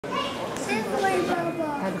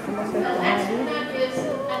The next student is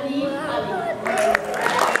Anil Ali.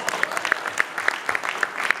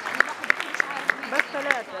 بس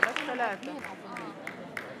ثلاثة بس ثلاثة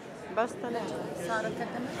بس ثلاثة صارت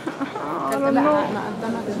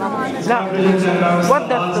لا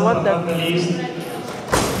ودت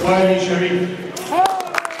Wiley Sharif.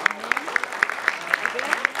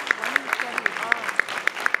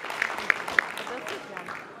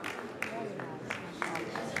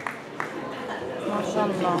 ما شاء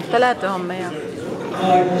الله ثلاثة هم يا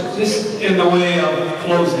Just in the way of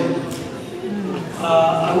closing,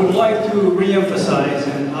 I would like to re-emphasize,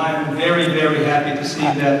 and I'm very, very happy to see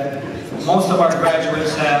that most of our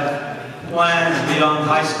graduates have plans beyond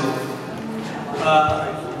high school.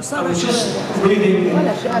 I was just reading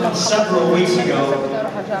several weeks ago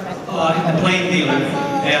in the Plain Dealer.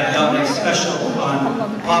 They had done a special on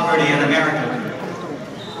poverty in America.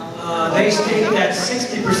 They stated that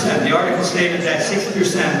 60%, the article stated that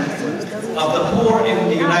 60% of the poor in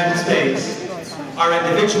the United States are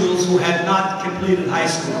individuals who had not completed high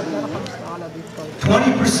school.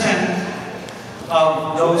 20%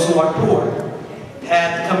 of those who are poor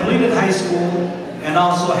had completed high school and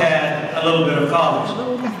also had a little bit of college.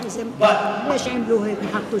 But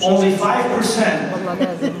only 5%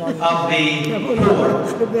 of the poor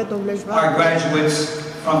are graduates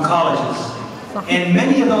from colleges. And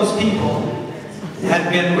many of those people had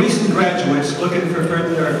been recent graduates looking for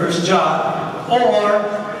their first job, or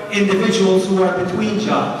individuals who are between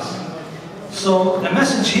jobs. So the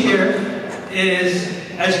message here is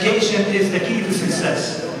education is the key to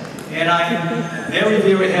success. And I'm very,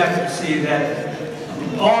 very happy to see that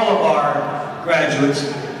all of our graduates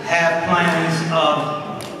have plans of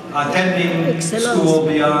attending school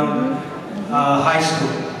beyond high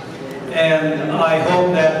school. And I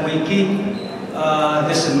hope that we keep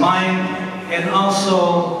this in mind, and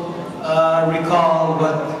also recall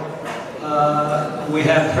what we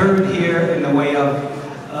have heard here in the way of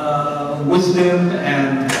wisdom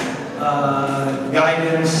and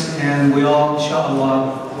guidance, and we all,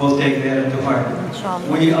 inshallah, will take that into heart.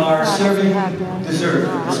 We are serving dessert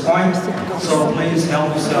at this point, so please help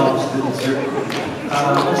yourselves to dessert.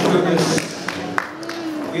 Let's do this.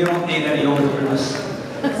 We don't need any older for this.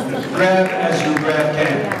 Grab as you grab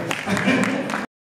can.